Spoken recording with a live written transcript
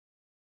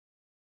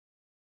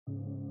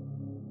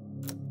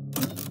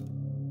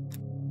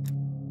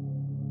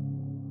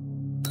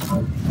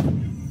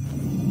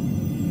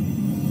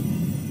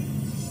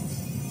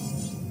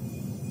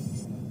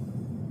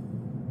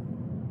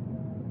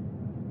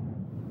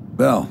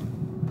Bell,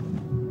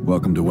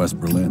 welcome to West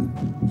Berlin.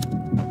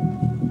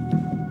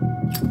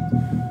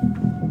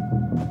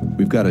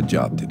 We've got a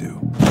job to do.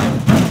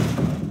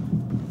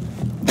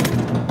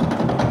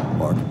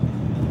 Mark.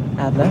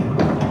 Adler.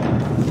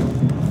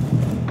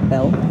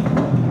 Bell.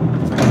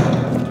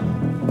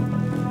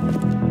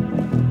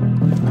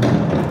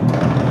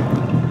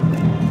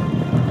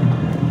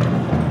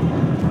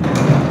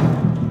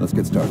 Let's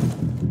get started.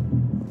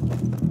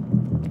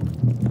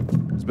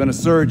 There's been a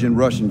surge in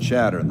Russian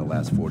chatter in the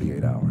last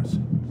 48 hours.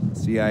 The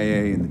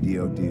CIA and the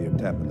DoD are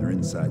tapping their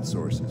inside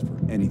sources for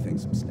anything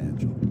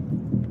substantial.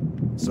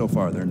 So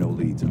far, there are no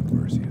leads on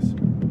Perseus.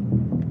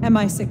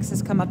 MI6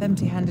 has come up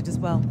empty-handed as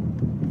well.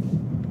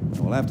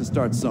 We'll have to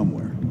start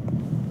somewhere.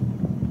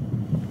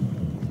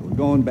 So we're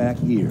going back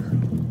here.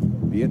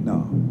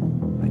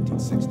 Vietnam,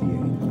 1968.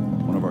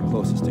 One of our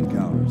closest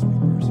encounters with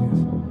Perseus.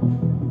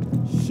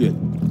 Shit.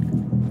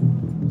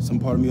 Some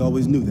part of me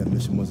always knew that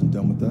mission wasn't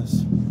done with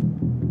us.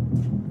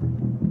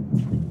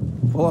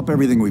 Pull up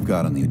everything we've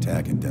got on the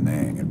attack in Da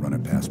Nang and run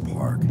it past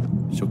Park.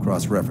 She'll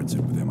cross-reference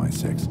it with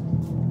MI6.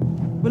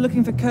 We're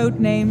looking for code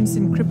names,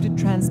 encrypted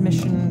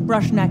transmission,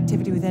 Russian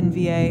activity with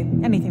NVA,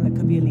 anything that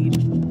could be a lead.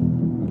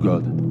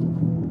 Good.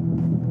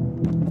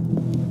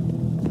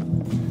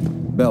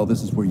 Bell,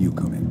 this is where you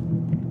come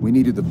in. We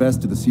needed the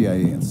best of the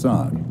CIA and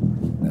SOG.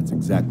 That's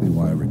exactly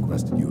why I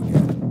requested you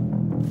again.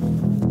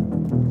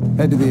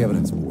 Head to the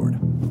evidence board.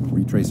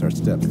 Retrace our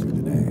steps through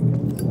Da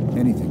Nang.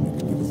 Anything that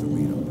could give us a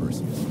lead on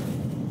Perseus.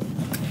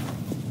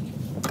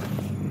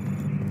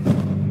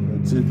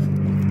 That's it.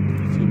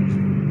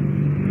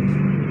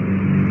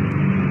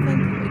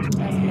 Thank you, Agent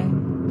Asler.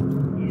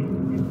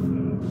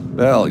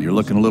 Bell, you're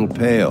looking a little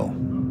pale.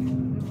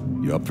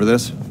 You up for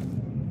this?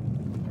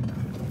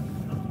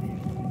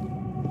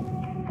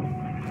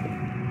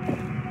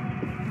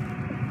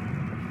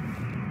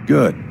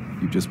 Good.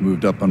 You just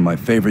moved up on my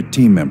favorite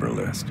team member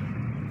list.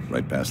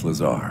 Right past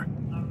Lazar.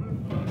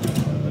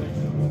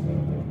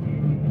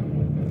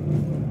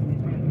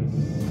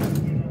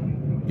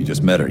 You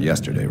just met her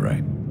yesterday,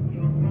 right?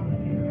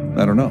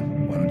 I don't know.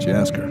 Why don't you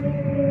ask her?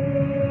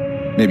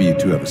 Maybe you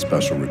two have a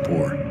special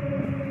rapport.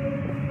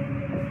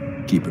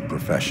 Keep it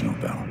professional,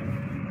 Bell.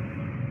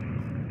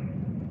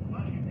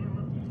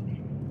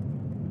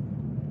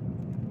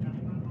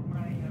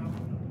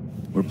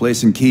 We're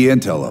placing key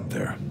intel up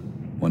there.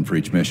 One for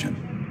each mission.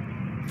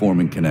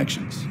 Forming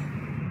connections.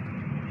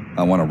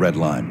 I want a red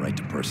line right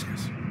to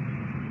Perseus.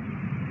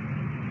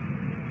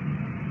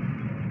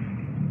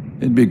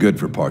 It'd be good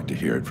for Park to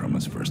hear it from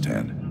us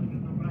firsthand.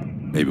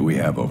 Maybe we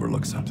have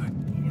overlooked something.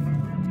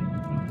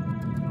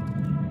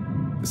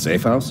 The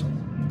safe house?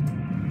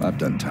 I've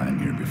done time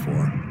here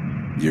before.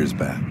 Years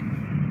back.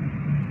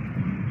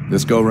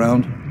 This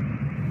go-round?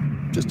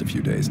 Just a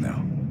few days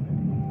now.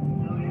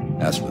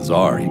 As for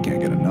Lazar, he can't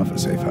get enough of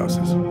safe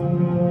houses.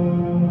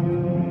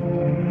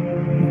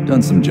 We've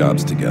done some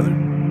jobs together.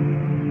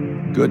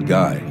 Good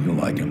guy, you'll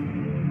like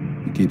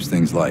him. He keeps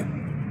things light.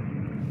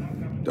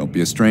 Don't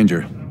be a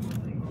stranger.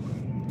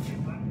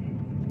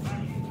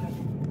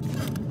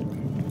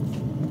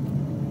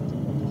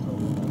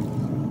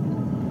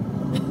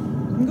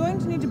 I'm going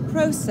to need to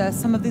process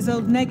some of these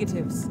old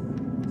negatives.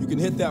 You can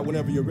hit that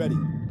whenever you're ready.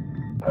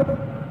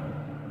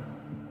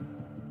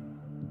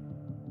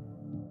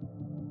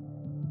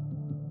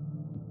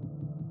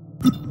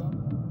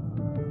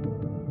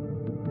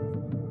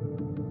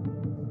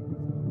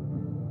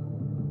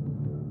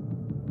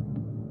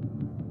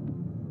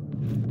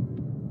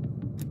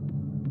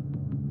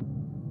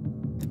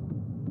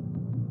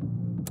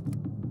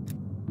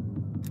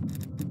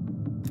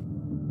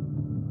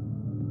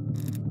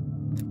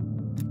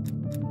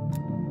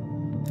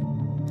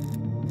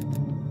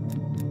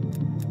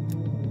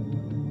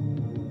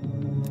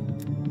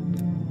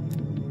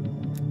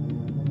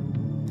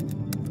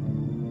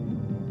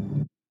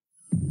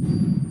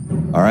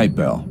 All right,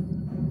 Bell.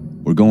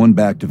 We're going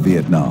back to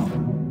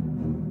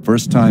Vietnam.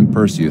 First time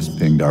Perseus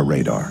pinged our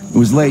radar. It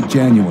was late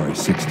January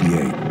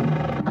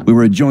 '68. We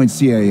were a joint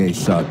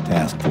CIA-SOG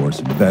task force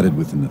embedded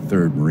within the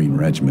 3rd Marine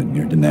Regiment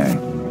near Da Nang.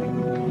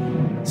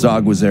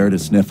 SOG was there to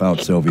sniff out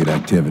Soviet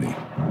activity.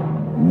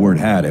 Word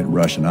had it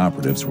Russian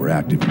operatives were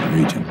active in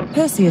the region.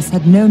 Perseus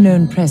had no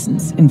known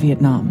presence in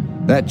Vietnam.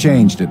 That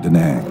changed at Da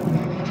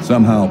Nang.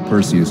 Somehow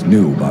Perseus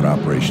knew about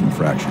Operation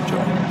Fracture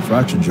Jaw.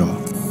 Fracture Jaw.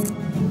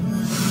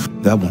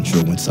 That one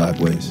sure went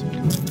sideways.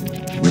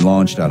 We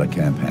launched out of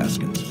Camp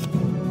Haskins.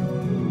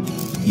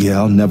 Yeah,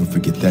 I'll never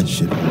forget that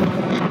shit.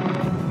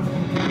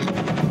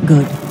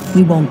 Good.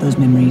 We want those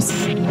memories.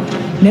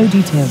 No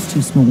details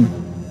too small.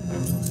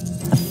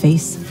 A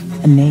face,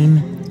 a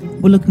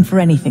name. We're looking for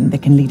anything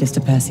that can lead us to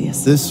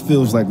Perseus. This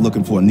feels like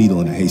looking for a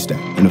needle in a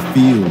haystack, in a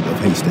field of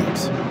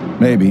haystacks.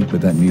 Maybe,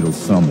 but that needle's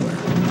somewhere.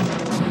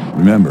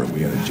 Remember,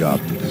 we had a job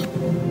to do.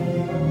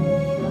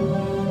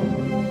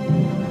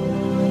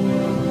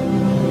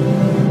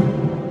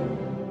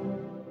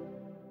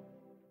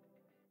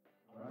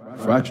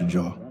 fractured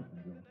jaw.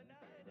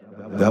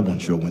 That one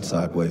sure went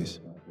sideways.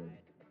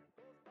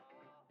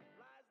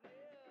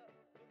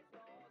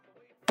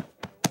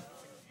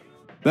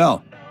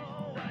 Bell,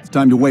 it's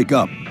time to wake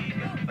up.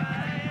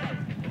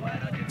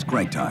 It's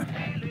crank time.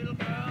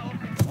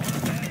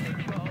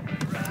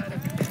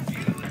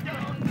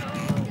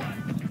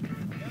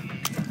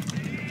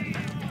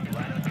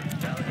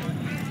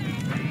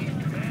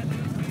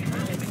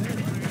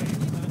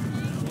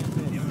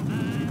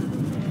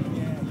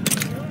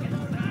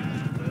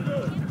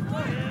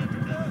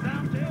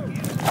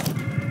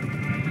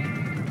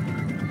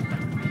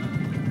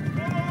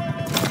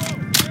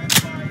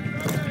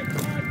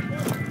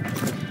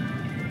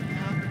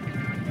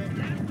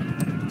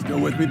 Still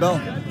with me, Bell?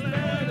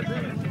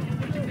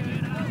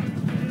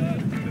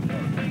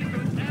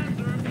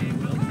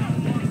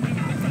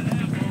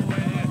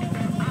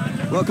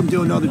 Welcome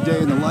to another day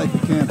in the life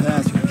of Camp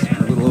Haskins,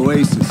 a little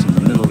oasis in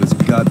the middle of this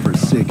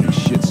godforsaken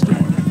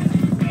shitstorm.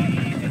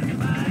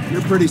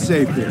 You're pretty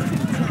safe here.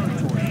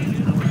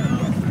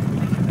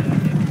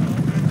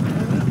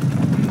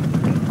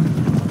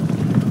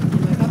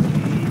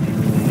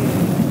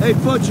 Hey,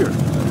 Butcher,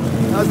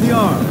 how's the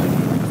arm?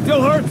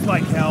 Still hurts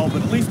like hell,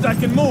 but at least I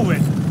can move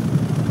it.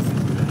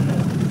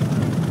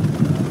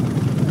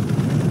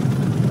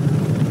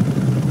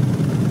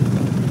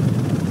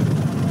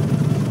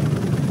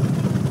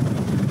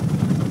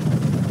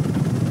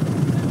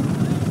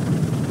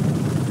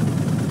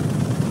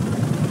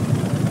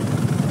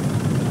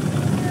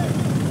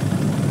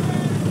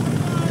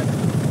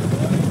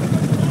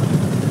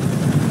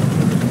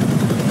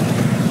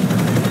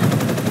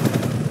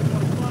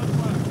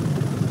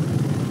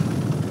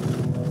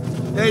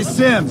 Hey,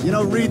 Sims, you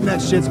know reading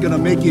that shit's gonna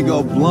make you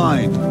go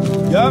blind.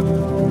 Yup.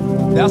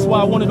 That's why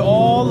I want it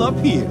all up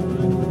here.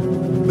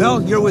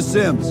 Mel, you're with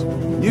Sims.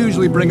 You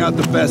usually bring out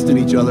the best in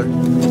each other. We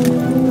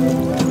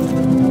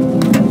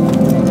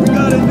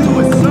got a new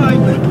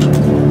assignment.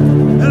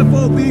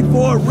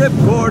 FOB4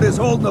 Ripcord is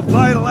holding a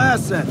vital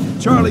asset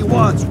Charlie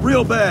wants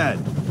real bad.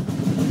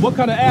 What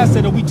kind of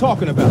asset are we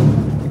talking about?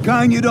 The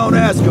kind you don't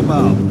ask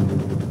about.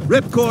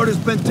 Ripcord has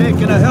been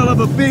taking a hell of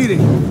a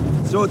beating.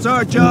 So it's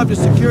our job to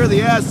secure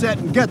the asset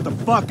and get the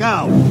fuck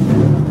out.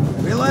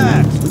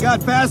 Relax. We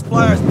got fast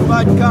flyers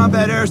providing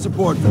combat air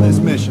support for this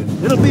mission.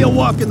 It'll be a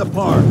walk in the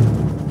park.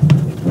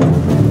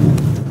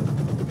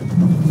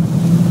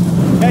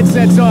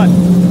 Headsets on.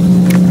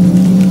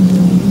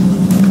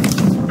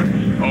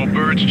 All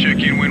birds,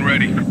 check-in when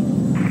ready.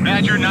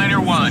 Badger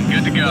 9-1,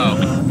 good to go.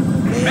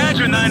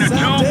 Badger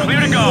 9-2, clear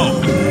to go.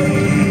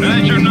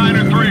 Badger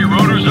 9-3,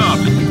 rotors up.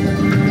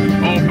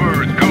 All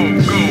birds, go,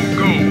 go,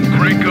 go.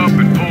 Crank up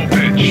and pull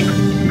pitch.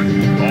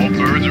 All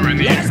birds are in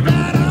the air.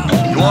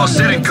 You all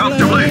sitting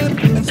comfortably?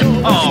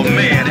 Oh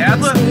man,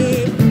 Adler.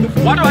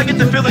 Why do I get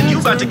the feeling you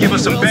about to give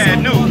us some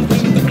bad news?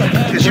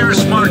 Because you're a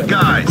smart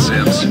guy,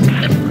 Sims.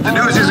 The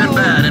news isn't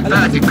bad. In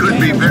fact, it could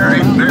be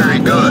very, very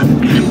good.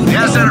 The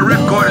asset of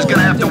Ripcord is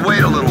gonna have to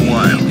wait a little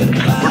while.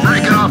 We're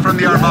breaking off from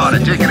the Armada,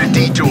 taking a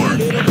detour.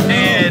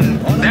 And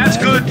that's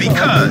good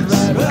because...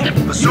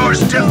 The source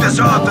tipped us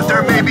off that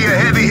there may be a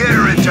heavy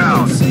hitter in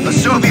town. A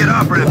Soviet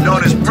operative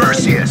known as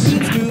Perseus.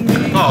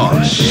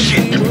 Oh,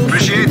 shit.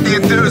 Appreciate the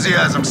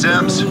enthusiasm,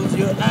 Sims.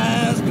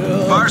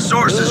 If our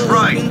source is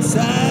right,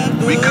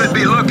 we could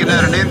be looking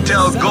at an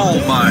intel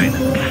gold mine.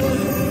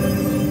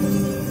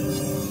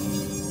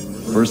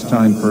 First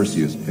time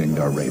Perseus pinged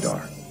our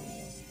radar.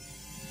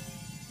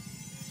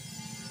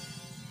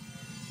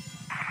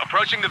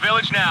 Approaching the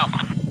village now.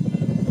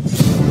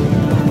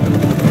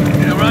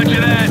 Yeah,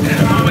 roger that.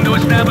 Moving to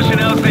establish an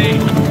LZ.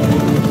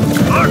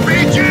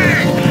 RPG!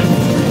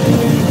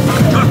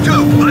 Talk to,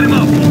 line him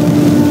up.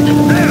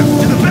 There, to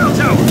the bell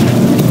tower.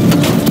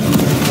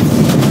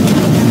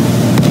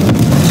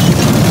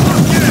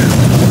 Fuck yeah!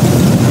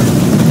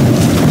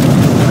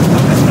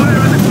 Let's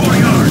fire in the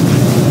courtyard.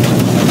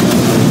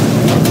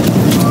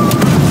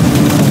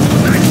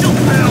 Nice shoot,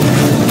 Bell.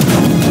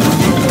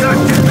 God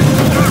damn it,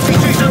 the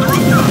RPG's on the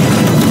rooftop.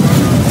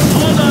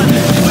 Hold on,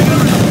 we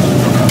got it.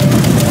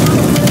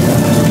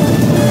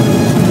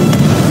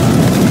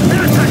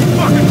 That's how you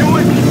fucking do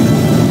it!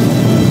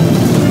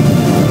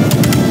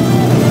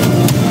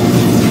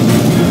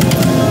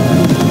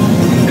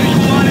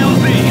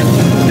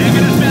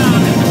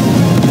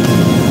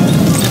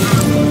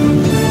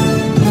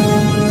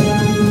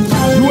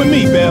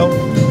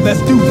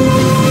 Let's do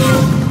this.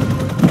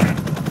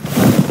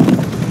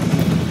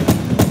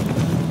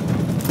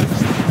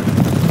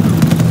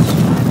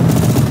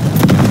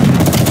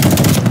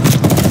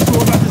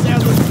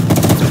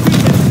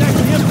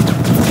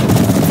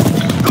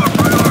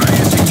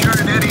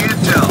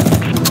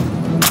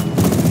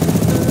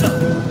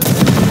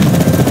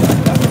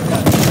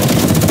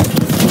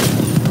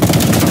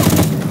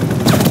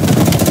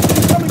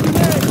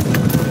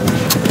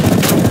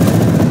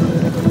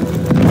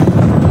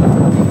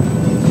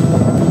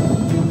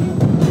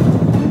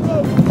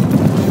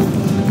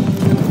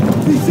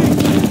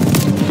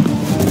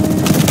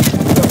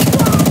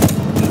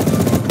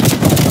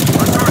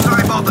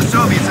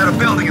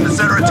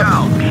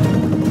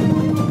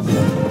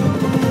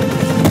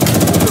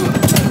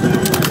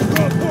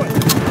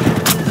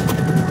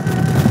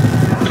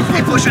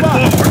 Pushing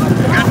forward.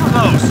 Get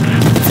close.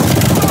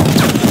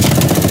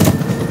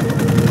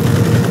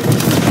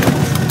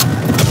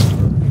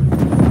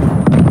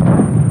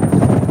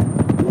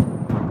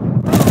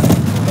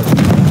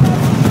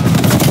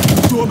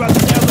 Sure about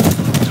this, Adler?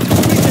 The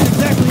street ain't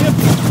exactly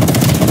empty.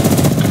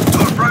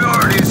 Our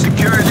priority is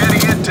securing any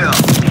intel.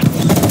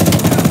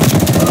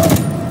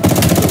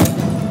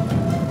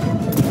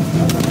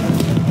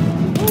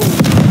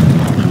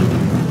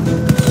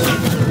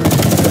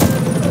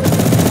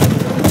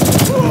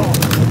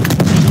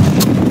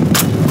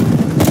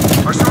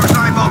 Our source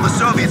eyeballed the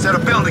Soviets at a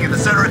building in the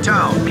center of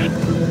town.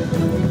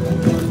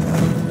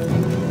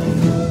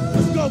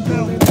 Let's go,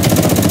 Bill.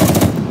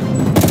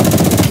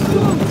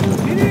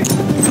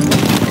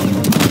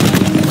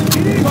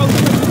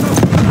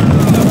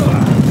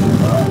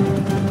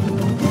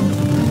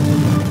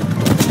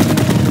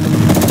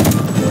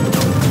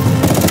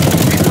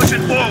 Keep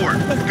pushing forward.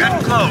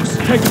 Getting close.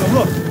 Taking a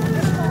look.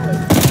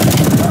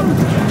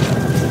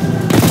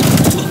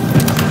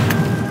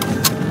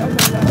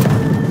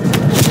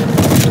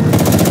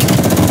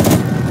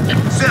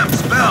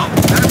 Sims, Bell,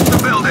 head to the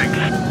building.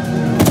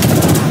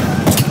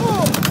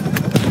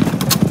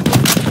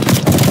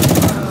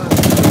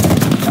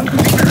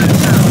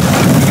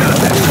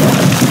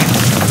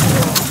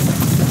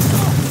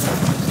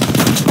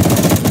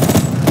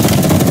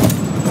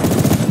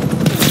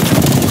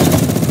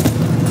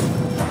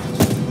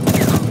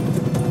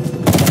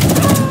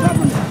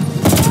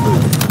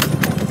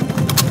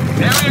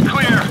 Area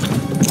clear.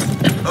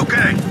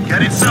 Okay,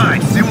 get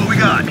inside. See what we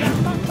got.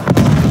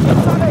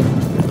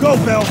 Go,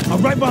 Bell.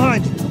 I'm right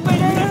behind you.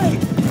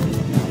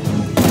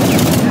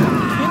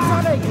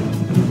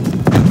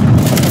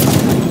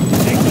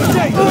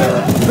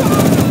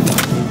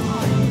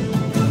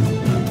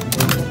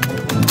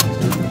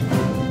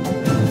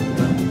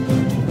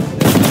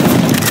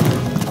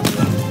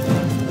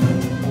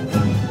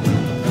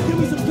 Give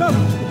me some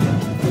cover.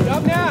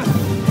 Up now.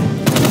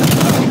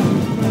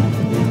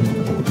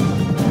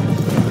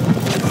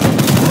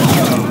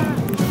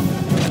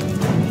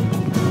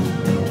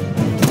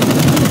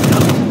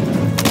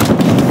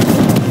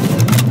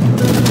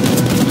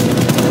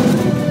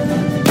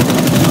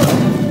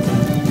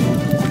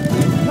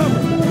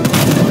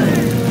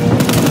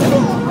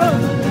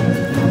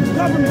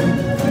 Cover me.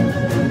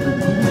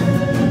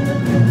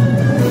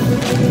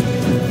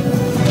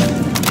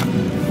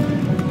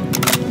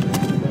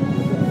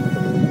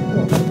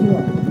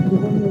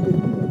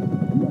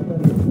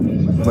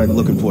 Like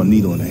looking for a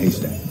needle in a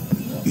haystack.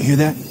 You hear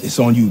that? It's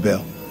on you,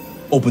 Bell.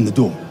 Open the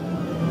door.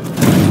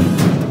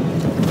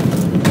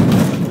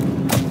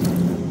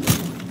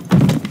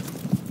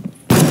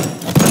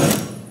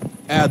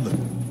 Adler,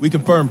 we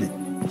confirmed it.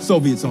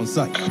 Soviets on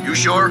site. You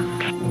sure?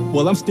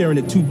 Well, I'm staring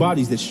at two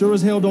bodies that sure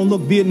as hell don't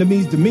look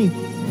Vietnamese to me.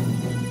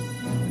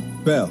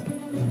 Bell,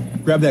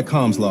 grab that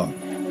comms log.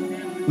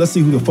 Let's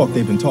see who the fuck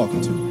they've been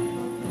talking to.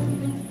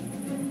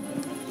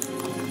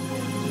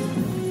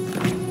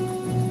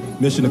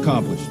 Mission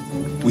accomplished.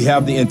 We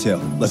have the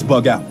intel. Let's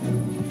bug out.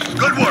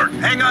 Good work.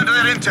 Hang on to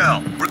that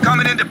intel. We're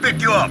coming in to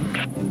pick you up.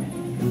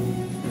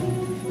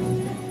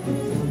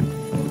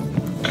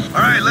 All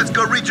right, let's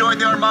go rejoin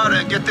the Armada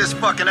and get this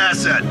fucking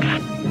asset.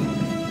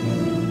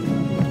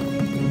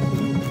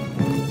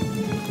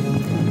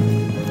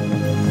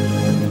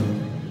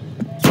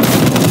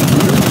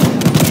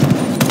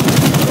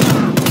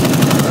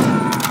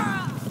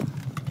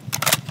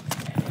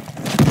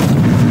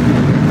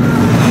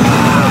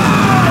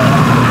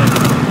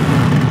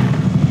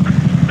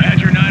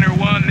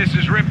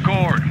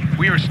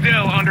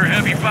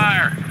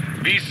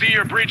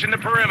 You're breaching the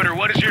perimeter.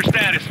 What is your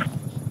status?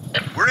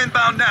 We're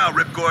inbound now,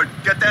 Ripcord.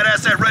 Get that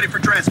asset ready for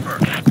transfer.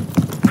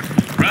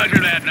 Roger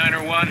that,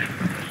 901.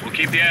 We'll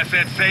keep the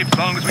asset safe as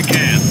long as we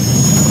can.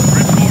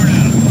 Ripcord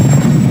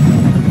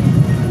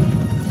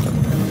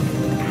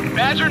out.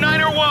 Badger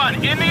 901,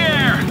 in the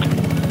air.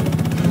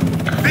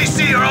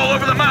 BC are all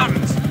over the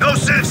mountains. No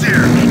sense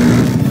here.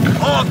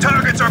 All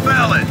targets are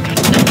valid.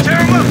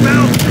 Tear them up,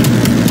 Bell.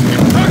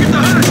 Target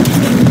the hut.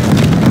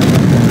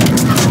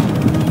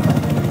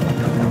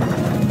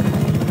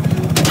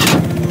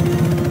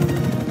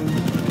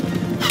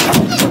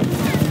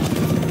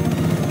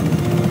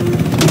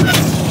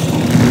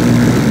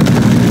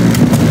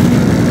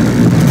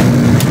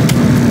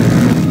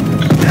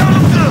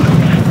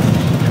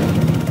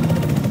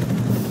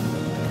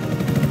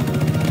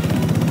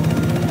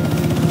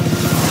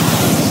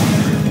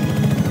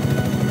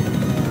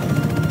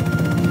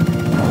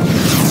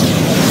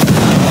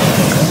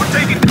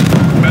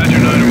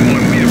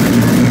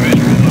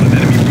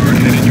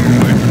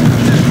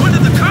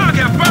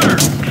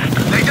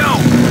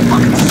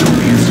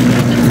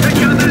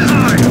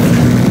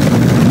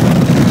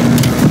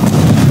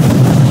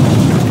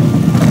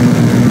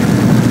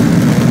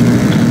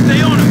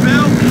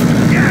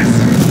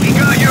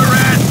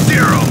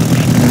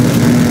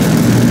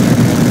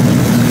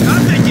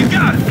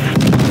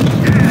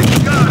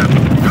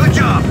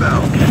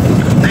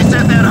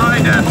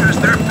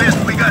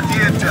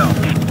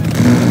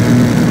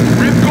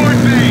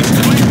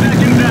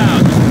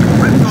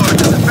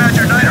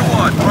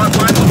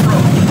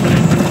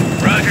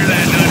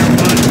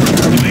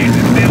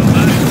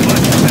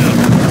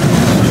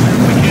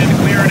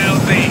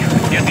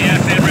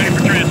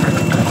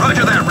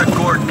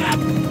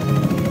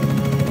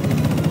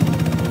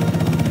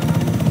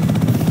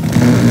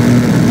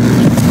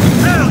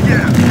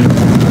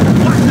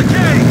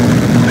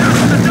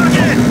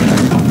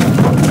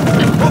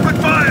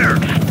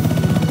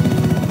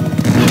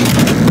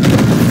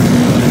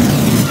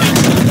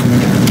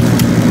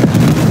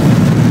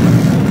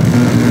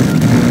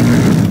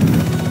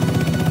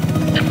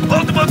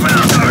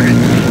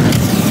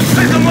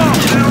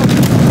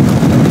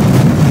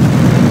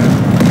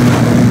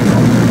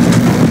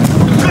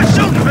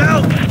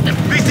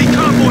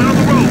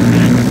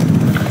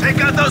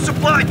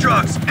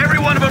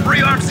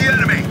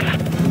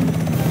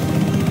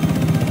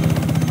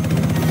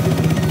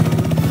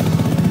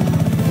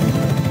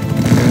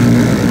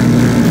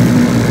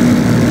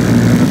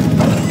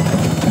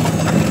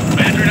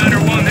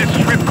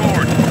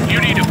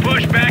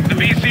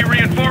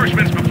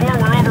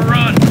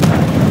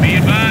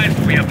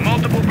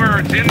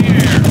 birds in the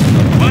air.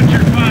 Bunch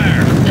your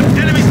fire.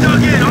 Enemies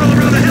dug in all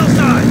around the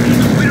hillside.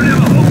 We don't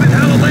have a hope in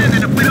hell of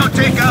landing if we don't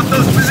take out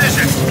those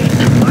positions.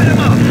 Light them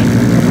up.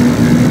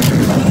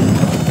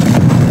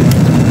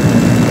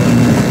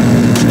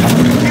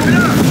 Keep it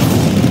up.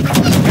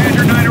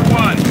 Badger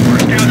 901.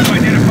 First scouts have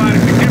identified a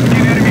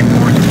significant enemy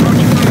force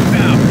approaching from the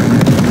south.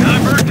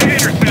 Divert to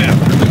intercept.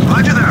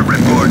 Roger that,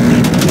 Ripcord.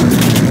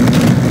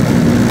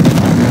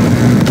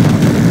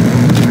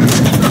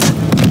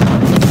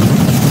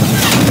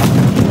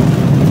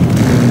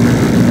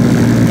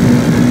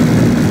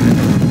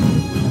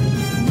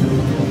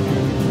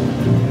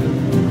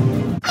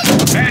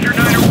 Badger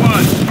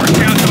 901. First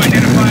scouts have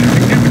identified a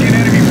significant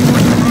enemy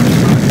force approaching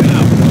from the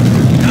south.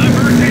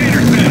 Divert to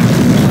intercept.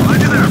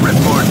 Roger that,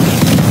 Ripcord.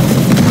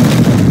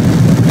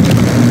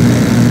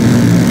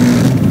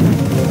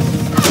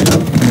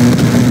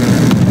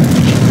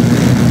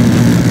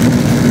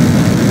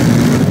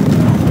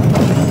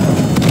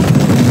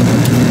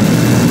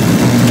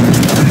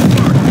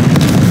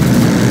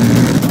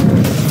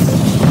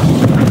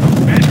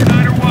 Badger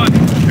 901.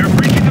 They're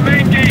breaching the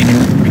main gate.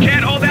 We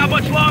can't hold out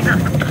much longer.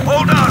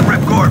 Hold on,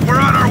 Ripcord. We're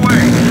on our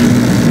way.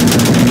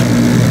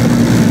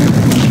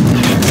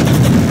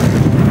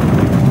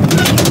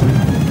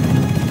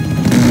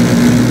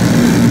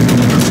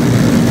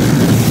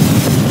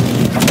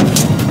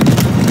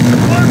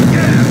 One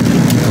gas.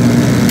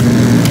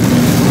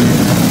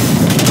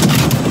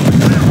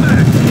 Stand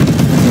back.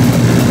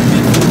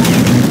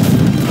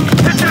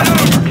 Hit that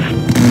over.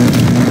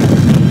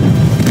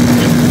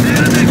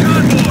 Enemy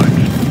convoy.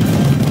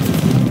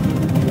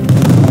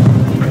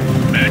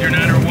 Badger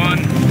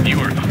 901, you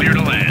are clear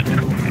to land.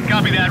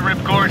 Copy that,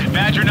 Ripcord.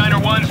 Badger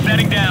 901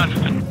 setting down.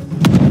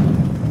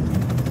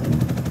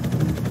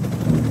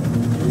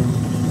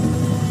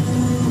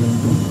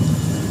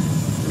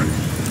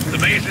 The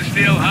base is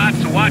still hot,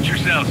 so watch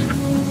yourselves.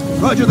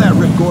 Roger that,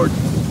 Ripcord.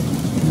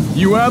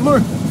 You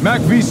Adler?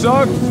 Mac V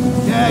SOG?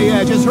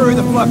 Yeah, just hurry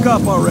the fuck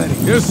up already.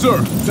 Yes,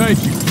 sir.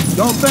 Thank you.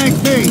 Don't thank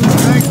me.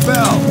 Thank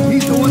Bell.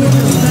 He's the one who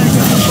just snagged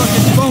us a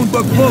fucking phone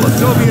book full of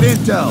Soviet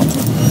intel.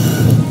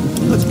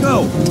 Let's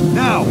go.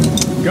 Now.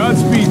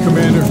 Godspeed,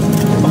 Commander.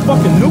 A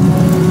fucking nuke?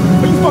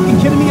 Are you fucking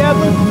kidding me,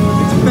 Adler?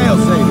 It's a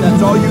failsafe.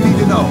 That's all you need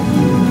to know.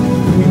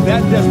 We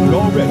that desperate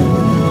already.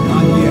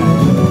 Not yet.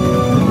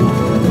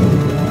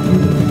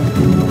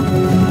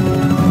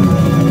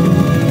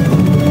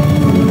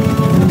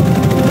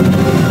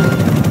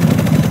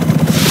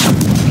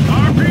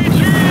 RPG!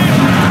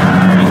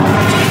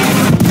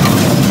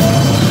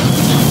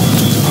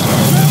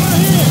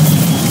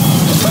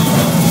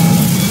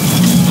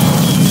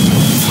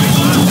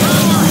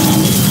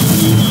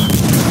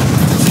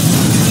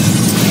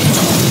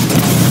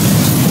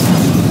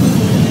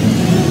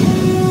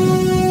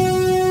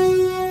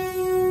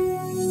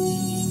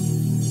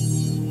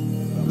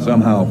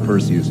 Somehow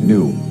Perseus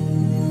knew.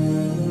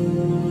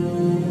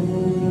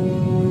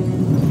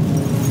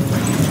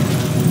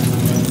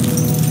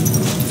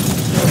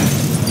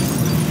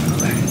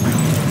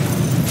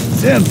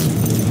 Sims!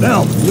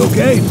 Bell, you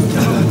okay?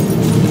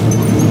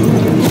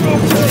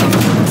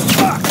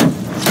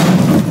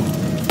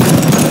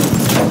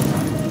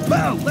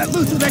 Bell, let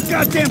loose of that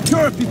goddamn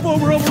turret before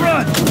we're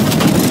overrun!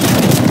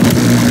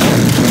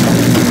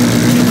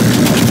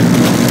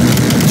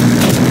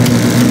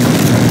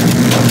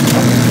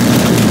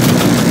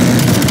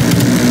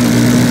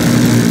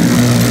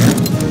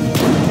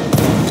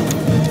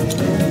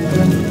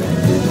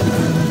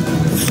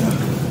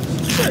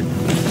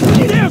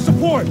 Need air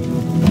support!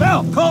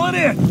 Bell, call it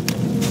in!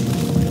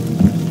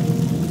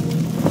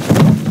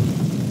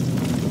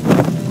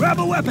 Grab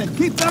a weapon!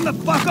 Keep them the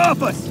fuck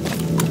off us!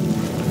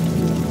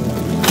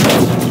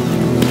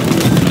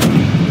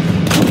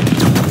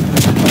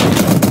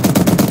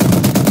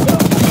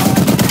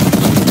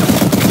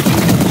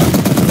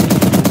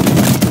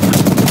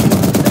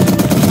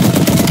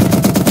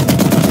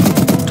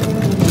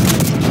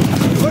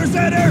 Where's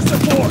that air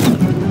support?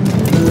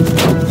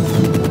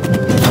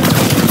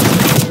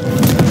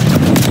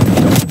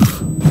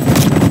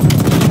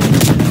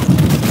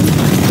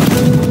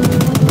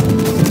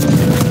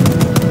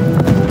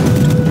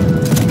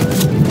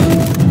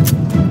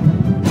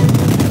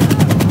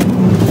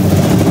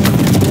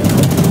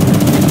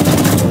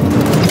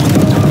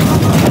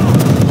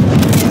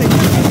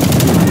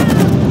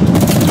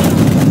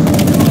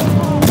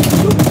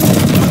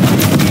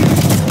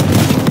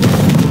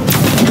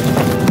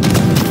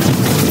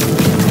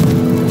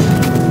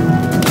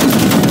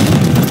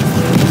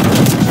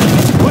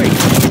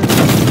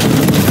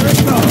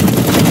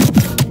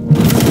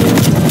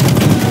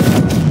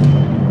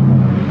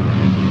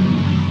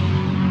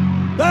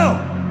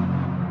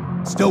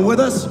 Still with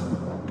us?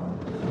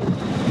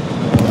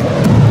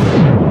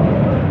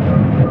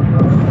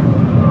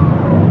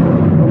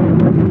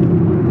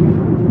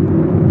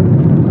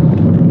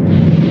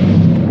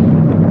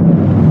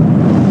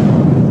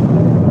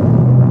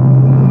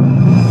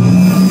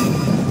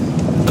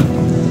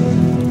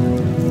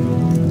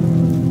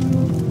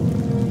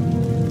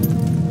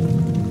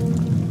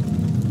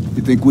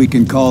 You think we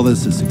can call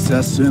this a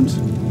success, Sims?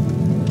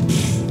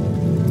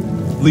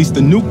 At least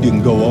the nuke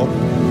didn't go off.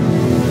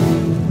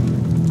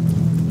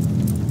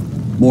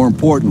 More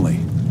importantly,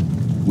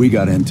 we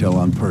got intel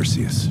on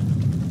Perseus.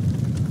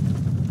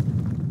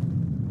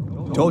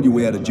 Told you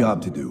we had a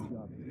job to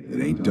do.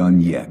 It ain't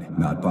done yet,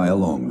 not by a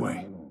long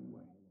way.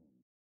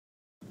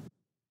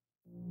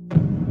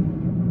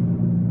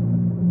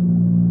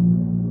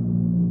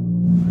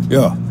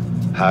 Yeah.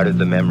 How did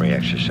the memory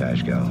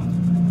exercise go?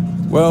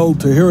 Well,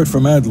 to hear it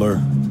from Adler,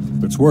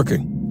 it's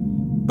working.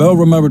 Bell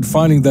remembered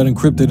finding that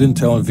encrypted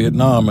intel in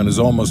Vietnam and is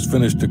almost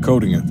finished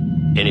decoding it.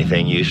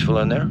 Anything useful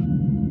in there?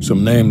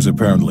 Some names,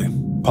 apparently.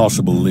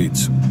 Possible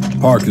leads.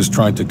 Park is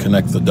trying to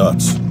connect the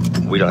dots.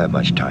 We don't have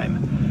much time.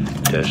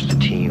 Does the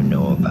team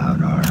know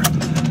about our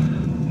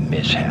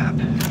mishap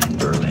in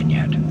Berlin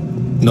yet?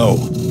 No,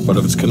 but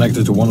if it's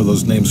connected to one of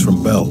those names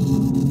from Bell,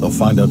 they'll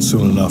find out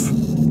soon enough.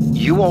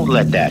 You won't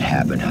let that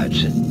happen,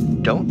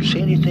 Hudson. Don't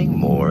say anything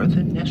more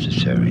than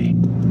necessary.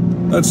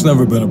 That's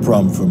never been a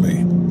problem for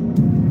me.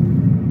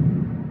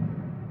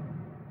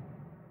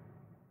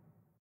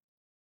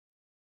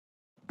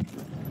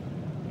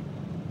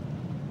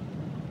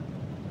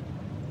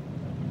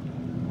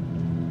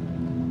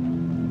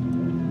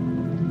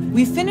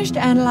 We finished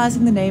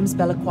analyzing the names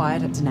Bell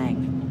acquired at Da Nang.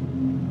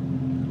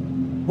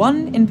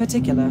 One in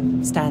particular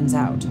stands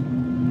out.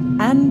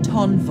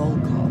 Anton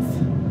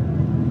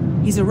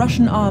Volkov. He's a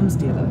Russian arms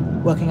dealer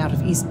working out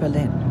of East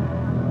Berlin.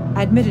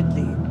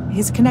 Admittedly,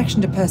 his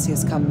connection to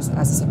Perseus comes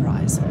as a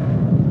surprise.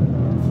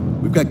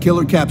 We've got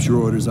killer capture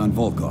orders on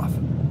Volkov.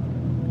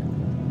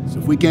 So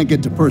if we can't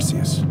get to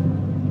Perseus,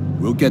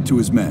 we'll get to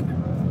his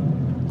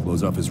men.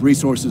 Close off his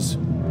resources,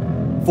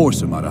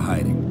 force him out of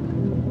hiding.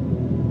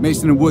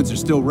 Mason and Woods are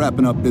still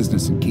wrapping up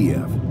business in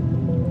Kiev.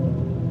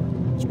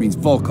 Which means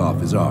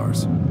Volkov is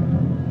ours.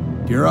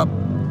 Gear up,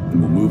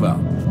 and we'll move out.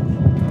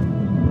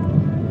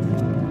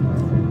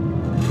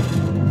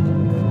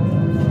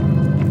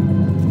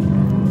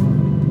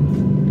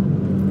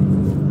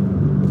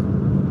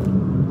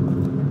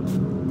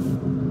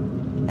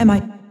 Am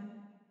I...